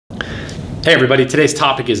Hey everybody, today's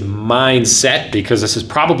topic is mindset because this is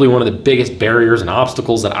probably one of the biggest barriers and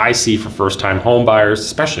obstacles that I see for first-time home buyers,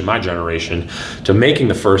 especially my generation, to making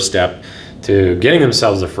the first step to getting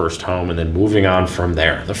themselves their first home and then moving on from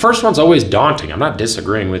there. The first one's always daunting. I'm not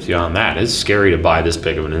disagreeing with you on that. It's scary to buy this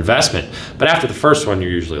big of an investment. But after the first one, you're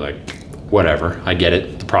usually like, whatever, I get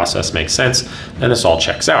it. The process makes sense and this all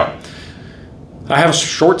checks out. I have a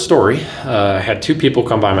short story. I had two people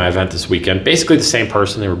come by my event this weekend, basically the same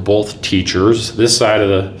person. They were both teachers. This side of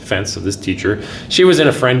the fence of this teacher, she was in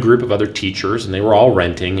a friend group of other teachers and they were all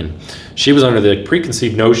renting, and she was under the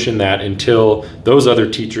preconceived notion that until those other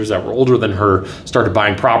teachers that were older than her started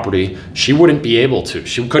buying property, she wouldn't be able to.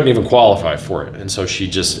 She couldn't even qualify for it. And so she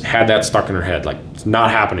just had that stuck in her head, like, it's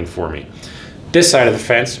not happening for me. This side of the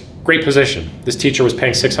fence, great position. This teacher was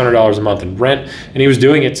paying $600 a month in rent, and he was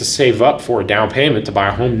doing it to save up for a down payment to buy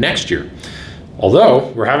a home next year. Although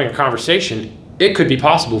we're having a conversation, it could be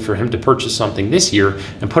possible for him to purchase something this year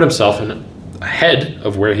and put himself in ahead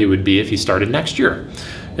of where he would be if he started next year.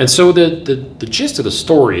 And so the gist of the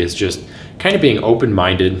story is just kind of being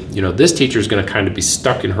open-minded. You know, this teacher is going to kind of be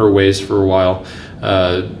stuck in her ways for a while,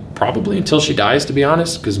 probably until she dies, to be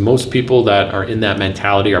honest, because most people that are in that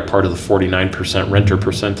mentality are part of the 49% renter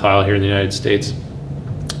percentile here in the United States.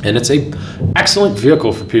 And it's an excellent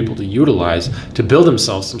vehicle for people to utilize to build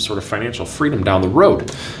themselves some sort of financial freedom down the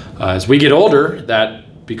road. As we get older,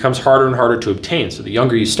 that becomes harder and harder to obtain. So the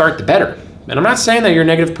younger you start, the better. And I'm not saying that you're a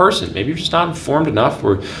negative person. Maybe you're just not informed enough,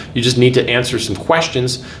 or you just need to answer some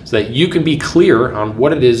questions so that you can be clear on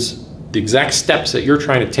what it is, the exact steps that you're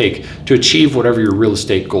trying to take to achieve whatever your real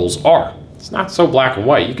estate goals are. It's not so black and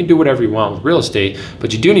white. You can do whatever you want with real estate,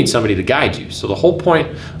 but you do need somebody to guide you. So the whole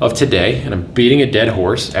point of today, and I'm beating a dead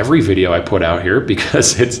horse every video I put out here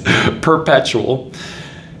because it's perpetual,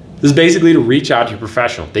 is basically to reach out to your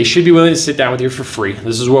professional. They should be willing to sit down with you for free.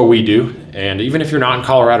 This is what we do. And even if you're not in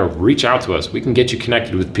Colorado, reach out to us. We can get you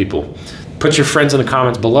connected with people. Put your friends in the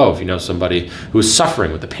comments below if you know somebody who is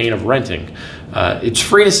suffering with the pain of renting. It's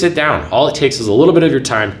free to sit down. All it takes is a little bit of your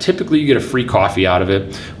time. Typically, you get a free coffee out of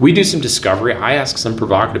it. We do some discovery. I ask some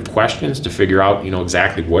provocative questions to figure out,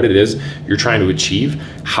 exactly what it is you're trying to achieve,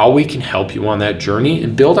 how we can help you on that journey,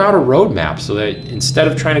 and build out a roadmap so that instead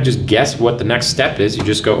of trying to just guess what the next step is, you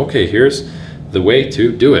just go, okay, here's the way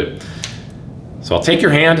to do it. So I'll take your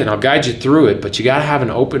hand and I'll guide you through it, but you got to have an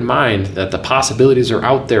open mind that the possibilities are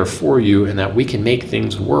out there for you and that we can make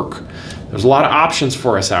things work. There's a lot of options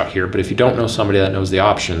for us out here, but if you don't know somebody that knows the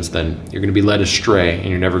options, then you're going to be led astray and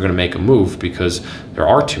you're never going to make a move because there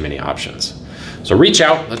are too many options. So reach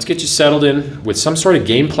out, let's get you settled in with some sort of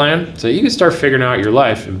game plan so you can start figuring out your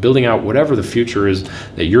life and building out whatever the future is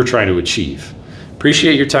that you're trying to achieve.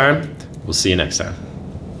 Appreciate your time. We'll see you next time.